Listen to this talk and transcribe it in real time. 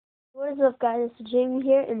What is up, guys? It's Jamie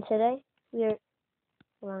here, and today we're...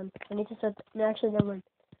 Hold on, I need to set... No, actually, never mind.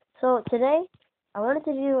 So, today, I wanted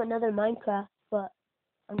to do another Minecraft, but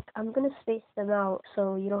I'm gonna space them out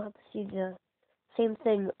so you don't have to see the same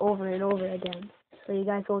thing over and over again, so you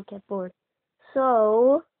guys won't get bored.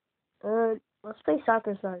 So, let's play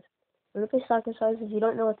Soccer Stars. We're gonna play Soccer Stars. If you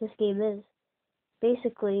don't know what this game is,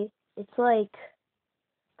 basically, it's like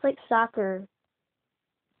soccer,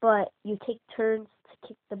 but you take turns to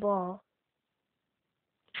kick the ball,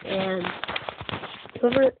 and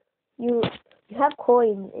whoever you have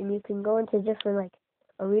coins, and you can go into different like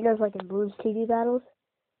arenas, like in Blues TV battles.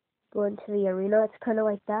 Go into the arena. It's kind of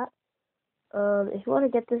like that. If you want to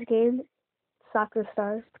get this game, Soccer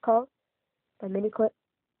Stars, it's called, by Miniclip.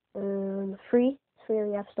 Free. It's free on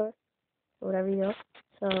the App Store, or whatever you know.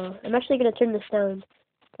 So I'm actually gonna turn this down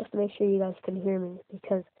just to make sure you guys can hear me,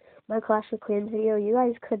 because my Clash of Clans video, you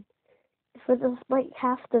guys could, for the like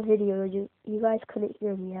half the video, you guys couldn't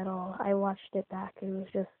hear me at all. I watched it back and it was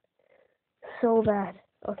just so bad.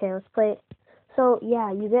 Okay, let's play it. So yeah,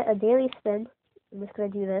 you get a daily spin. I'm just gonna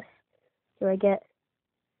do this. Do I get?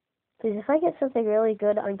 Please, if I get something really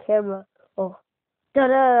good on camera. Oh,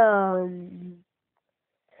 da-da!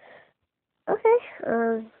 Okay.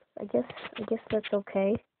 I guess that's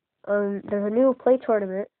okay. There's a new play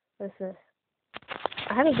tournament. What's this?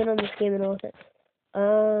 I haven't been on this game in a little bit.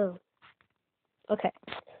 Oh. Okay.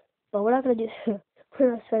 But we're not gonna do.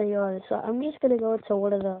 We're not spending on it. So I'm just gonna go into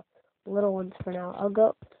one of the little ones for now. I'll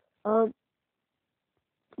go.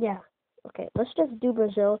 Yeah. Okay. Let's just do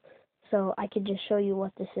Brazil, so I can just show you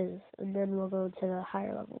what this is, and then we'll go to the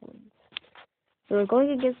higher level ones. So we're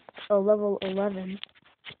going against a level 11.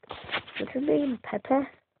 What's his name? Pepe?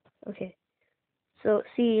 Okay. So,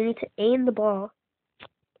 see, you need to aim the ball.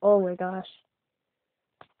 Oh my gosh.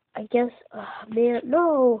 I guess, man,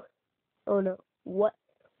 no! Oh no. What?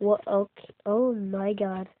 Okay. Oh my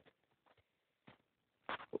god.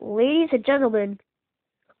 Ladies and gentlemen.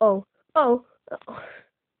 Oh.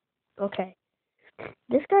 Okay.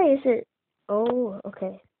 This guy isn't, oh,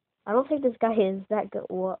 okay. I don't think this guy is that good.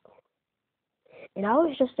 What? And I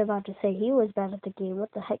was just about to say he was bad at the game.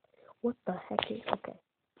 What the heck? What the heck is, okay.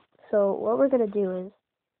 So, what we're gonna do is,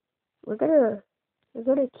 we're gonna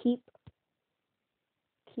keep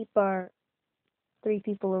our 3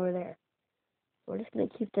 people over there. We're just gonna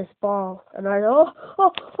keep this ball, and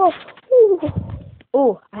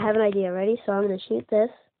oh, I have an idea. Ready? So I'm gonna shoot this.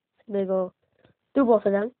 I'm gonna go through both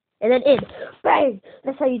of them, and then in. Bang!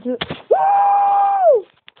 That's how you do it. Woo!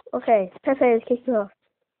 Okay, Pepe is kicking off.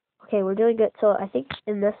 Okay, we're doing good. So I think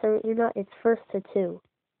in this arena, it's 1st to 2.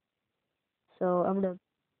 So I'm gonna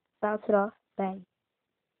bounce it off. Bang.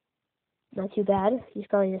 Not too bad. He's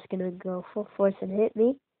probably just gonna go full force and hit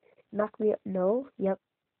me. Knock me up. No. Yep.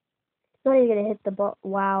 Not even gonna hit the ball.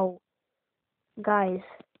 Wow. Guys.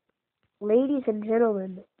 Ladies and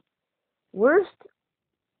gentlemen. Worst.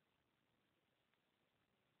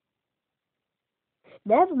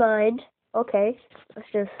 Never mind. Okay. Let's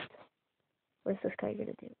just. What's this guy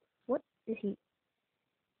gonna do? What is he?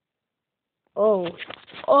 Oh.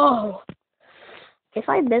 Oh. If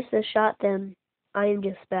I miss this shot, then I am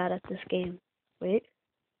just bad at this game. Wait.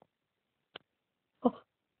 Oh.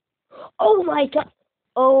 Oh my god.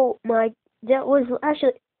 Oh my. That was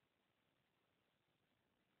actually.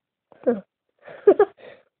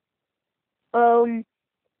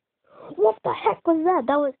 What the heck was that?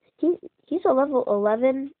 That was he's a level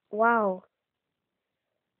 11. Wow.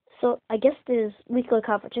 So I guess there's weekly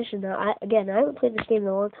competition now. I haven't played this game in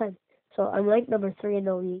a long time, so I'm like number 3 in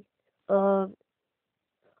the league. Oh,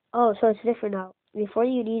 so it's different now. Before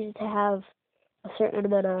you needed to have a certain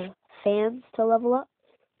amount of fans to level up,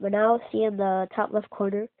 but now see in the top left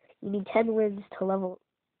corner, you need 10 wins to level,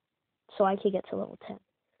 so I can get to level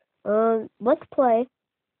 10. Let's play.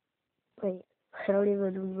 Wait, I don't even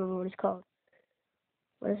remember what it's called.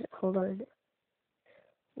 What is it? Hold on.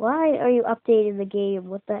 Why are you updating the game?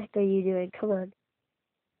 What the heck are you doing? Come on.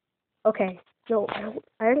 Okay. No, I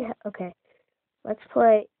already have. Okay. Let's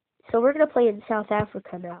play. So we're going to play in South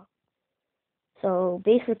Africa now. So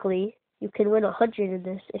basically, you can win 100 in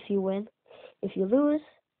this if you win. If you lose,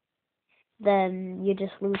 then you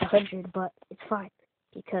just lose 100, but it's fine.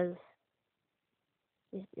 Because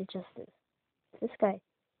it just is. This guy.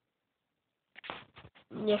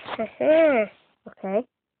 Okay.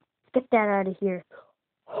 Get that out of here.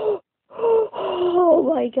 Oh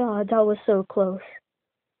my god, that was so close.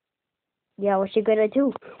 Yeah, what you gonna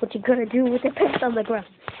do? What you gonna do with the pants on the ground?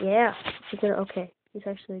 Yeah. Okay. He's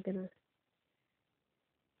actually gonna.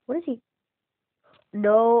 What is he?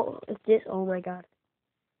 No, it's this. Oh my god.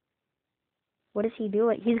 What is he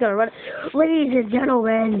doing? He's gonna run. Ladies and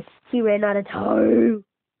gentlemen, he ran out of time.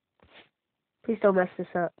 Please don't mess this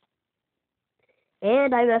up.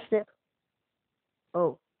 And I messed it.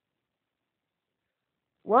 Oh.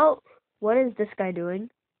 Well, what is this guy doing?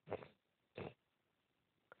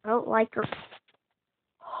 I don't like her.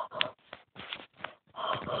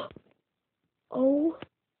 Oh.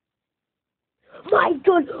 My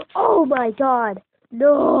God. Oh my God.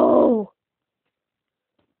 No.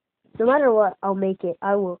 No matter what, I'll make it.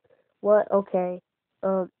 I will. What? Okay.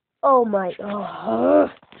 Oh my. Oh.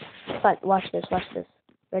 But watch this. Watch this.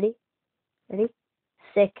 Ready? Ready?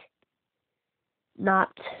 Sick. Not.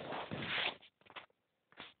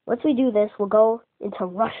 Once we do this, we'll go into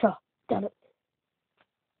Russia. Damn it.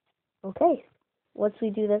 Okay. Once we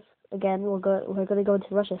do this again, we're gonna go into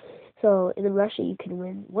Russia. So in Russia, you can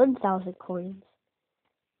win 1,000 coins.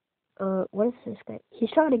 What is this guy? He's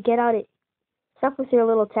trying to get out of. Stop with your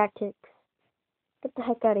little tactics. Get the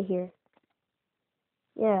heck out of here.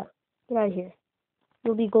 Yeah, get out of here.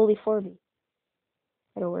 You'll be goalie for me.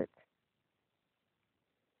 That'll work.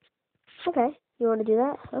 Okay, you want to do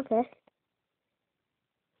that? Okay.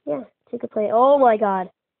 Yeah, take a play. Oh my God.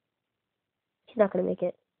 He's not gonna make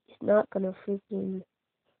it. He's not gonna freaking.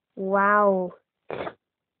 Wow.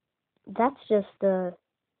 That's just bad.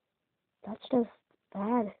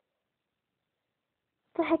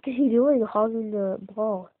 What the heck is he doing hogging the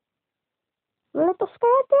ball? Look at the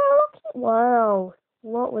sky there, look. Wow.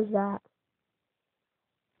 What was that?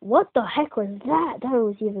 What the heck was that? That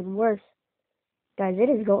was even worse. Guys, it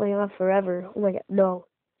is going on forever. Oh my God. No.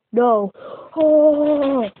 No.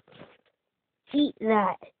 Oh. Eat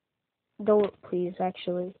that. Don't, please,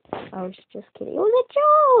 actually. I was just kidding. It was a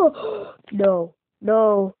joke! No.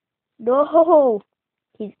 No. No.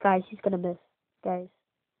 Guys, he's gonna miss. Guys.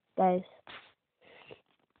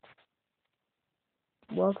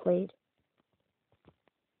 Well played.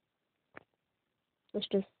 Let's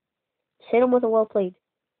just hit him with a well played.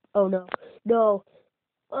 Oh no. No.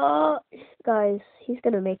 Guys, he's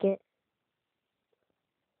gonna make it.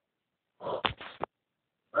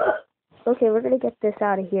 Okay, we're gonna get this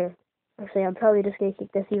out of here. Actually, I'm probably just gonna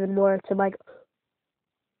kick this even more to Mike.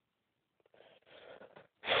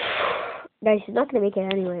 Guys, he's not gonna make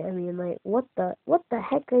it anyway. I mean, like, what the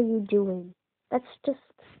heck are you doing? That's just,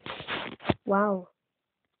 wow.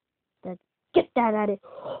 Get that out of.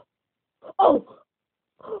 Oh,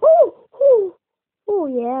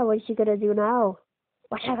 yeah. What's she gonna do now?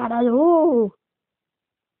 What's she gonna do?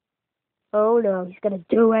 Oh no, he's gonna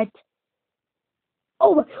do it.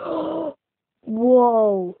 Oh my.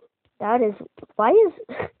 Whoa. That is. Why is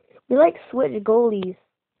we like switch goalies?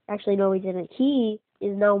 Actually, no, we didn't. He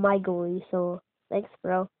is now my goalie. So thanks,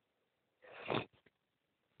 bro.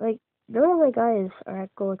 Like none of my guys are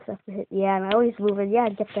at goal except for him. Yeah, I'm always moving. Yeah,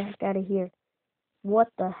 get the heck out of here. What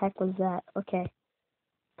the heck was that? Okay.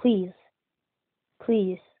 Please.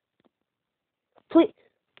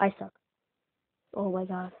 I suck. Oh my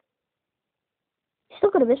God. He's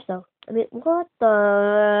still gonna miss though. I mean, what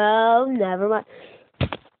the? Never mind.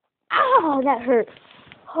 Ow, that hurt.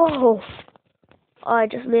 Oh, I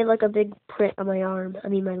just made like a big print on my arm. I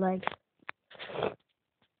mean, my leg.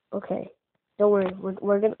 Okay. Don't worry.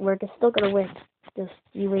 We're still gonna win. Just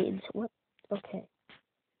you wait until what? Okay.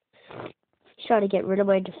 Trying to get rid of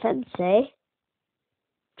my defense, eh?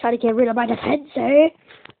 Trying to get rid of my defense, eh?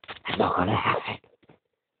 That's not gonna happen.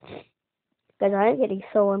 Guys, I'm getting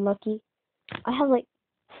so unlucky. I have like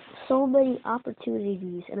so many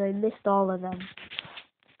opportunities and I missed all of them.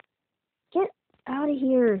 Get out of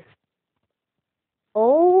here.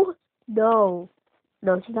 Oh no.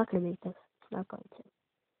 No, she's not gonna make this. She's not going to.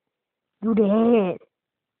 Do that.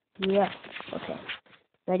 Yeah. Okay.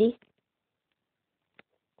 Ready?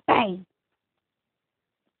 Bang.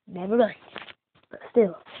 Never mind. But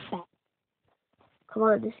still, bang. Come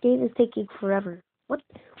on, this game is taking forever. What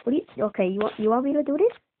do you? Okay, you want me to do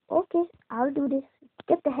this? Okay, I'll do this.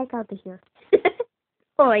 Get the heck out of here.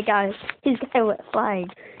 Oh my gosh, this guy went flying.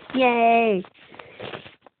 Yay!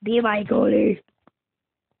 Be my goalie.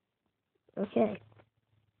 Okay.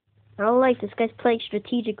 I don't like this guy's playing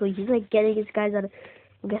strategically. He's like getting his guys out of.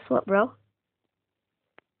 Well, guess what, bro?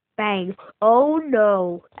 Bang. Oh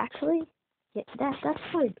no. Actually, yeah, that's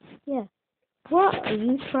fine. Yeah. What are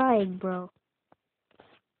you trying, bro?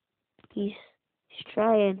 He's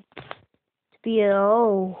trying to be a.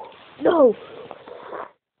 Oh no.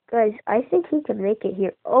 Guys, I think he can make it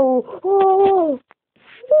here. Oh.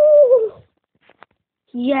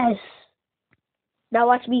 Yes. Now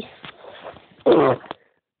watch me. Dang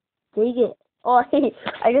it. Oh,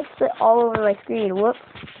 I just spit all over my screen. Whoops.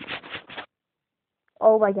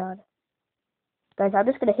 Oh my God. Guys, I'm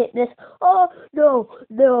just gonna hit this. Oh no,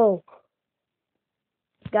 no.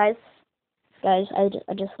 Guys, I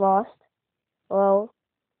just lost. Well,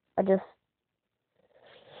 I just.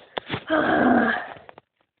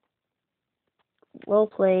 Well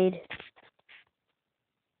played.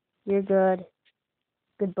 You're good.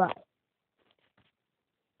 Goodbye.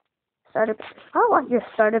 Starter. I don't want your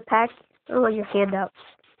starter pack. I don't want your handout.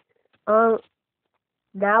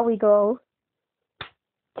 Now we go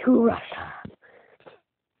to Russia.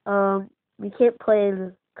 We can't play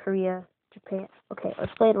in Korea, Japan. Okay,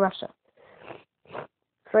 let's play in Russia.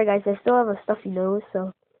 Sorry guys, I still have a stuffy nose,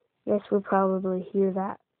 so you guys will probably hear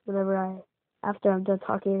that after I'm done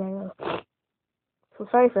talking, I know. So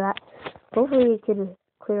sorry for that. Hopefully it can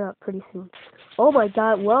clear up pretty soon. Oh my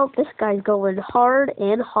god, well, this guy's going hard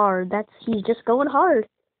and hard. He's just going hard.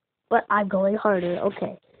 But I'm going harder.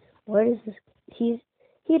 Okay. What is this?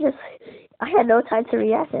 I had no time to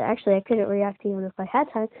react. Actually, I couldn't react even if I had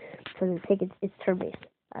time because it's turn-based.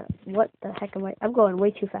 What the heck am I? I'm going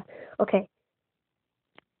way too fast. Okay.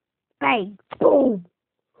 Bang! Boom!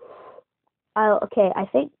 Okay, I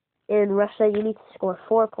think in Russia you need to score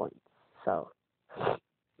 4 points. So,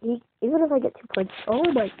 even if I get 2 points,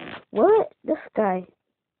 oh my, what? This guy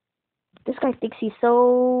thinks he's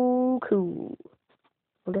so cool.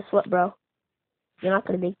 Well, guess what, bro? You're not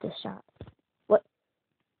gonna make this shot. What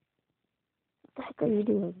the heck are you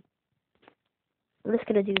doing? I'm just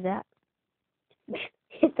gonna do that.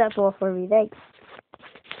 Hit that ball for me, thanks.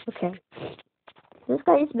 Okay. This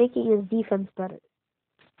guy is making his defense better.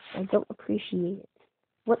 I don't appreciate it.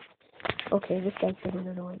 What? Okay, this guy's getting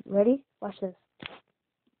annoying. Ready? Watch this.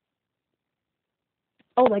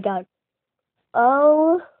 Oh my god.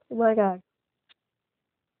 Oh my god.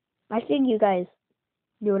 I think you guys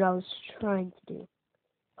knew what I was trying to do.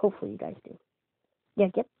 Hopefully you guys do. Yeah,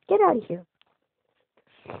 get out of here.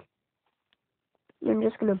 I'm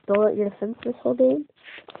just gonna bullet your defense this whole game.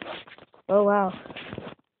 Oh wow.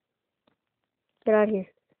 Get out of here.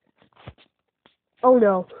 Oh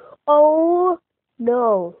no. Oh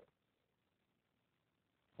no.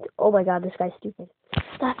 Oh my god, this guy's stupid.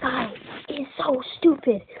 That guy is so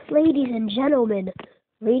stupid. Ladies and gentlemen.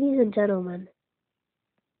 Ladies and gentlemen.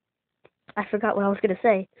 I forgot what I was gonna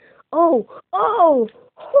say. Oh!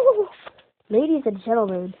 Ladies and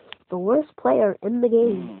gentlemen, the worst player in the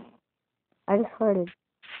game. I just farted.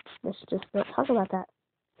 Let's just not talk about that.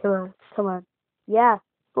 Come on. Yeah.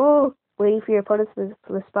 Oh, waiting for your opponent's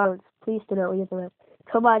response. Please do not leave the room.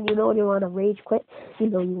 Come on, you know you want to rage quit. You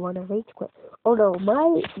know you want to rage quit. Oh no,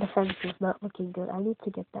 my defense is not looking good. I need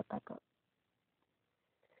to get that back up.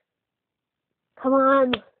 Come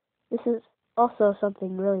on. This is also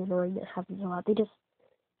something really annoying that happens a lot. You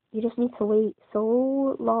just need to wait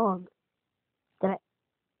so long.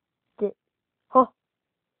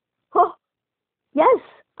 Oh, yes,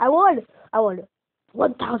 I won.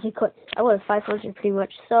 1,000 coins. I won 500 pretty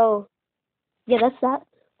much. So, yeah, that's that.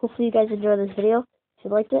 Hopefully you guys enjoyed this video. If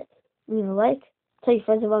you liked it, leave a like. Tell your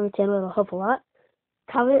friends about my channel. It'll help a lot.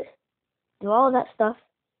 Comment. Do all of that stuff.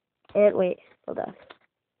 And wait, hold on.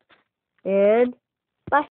 And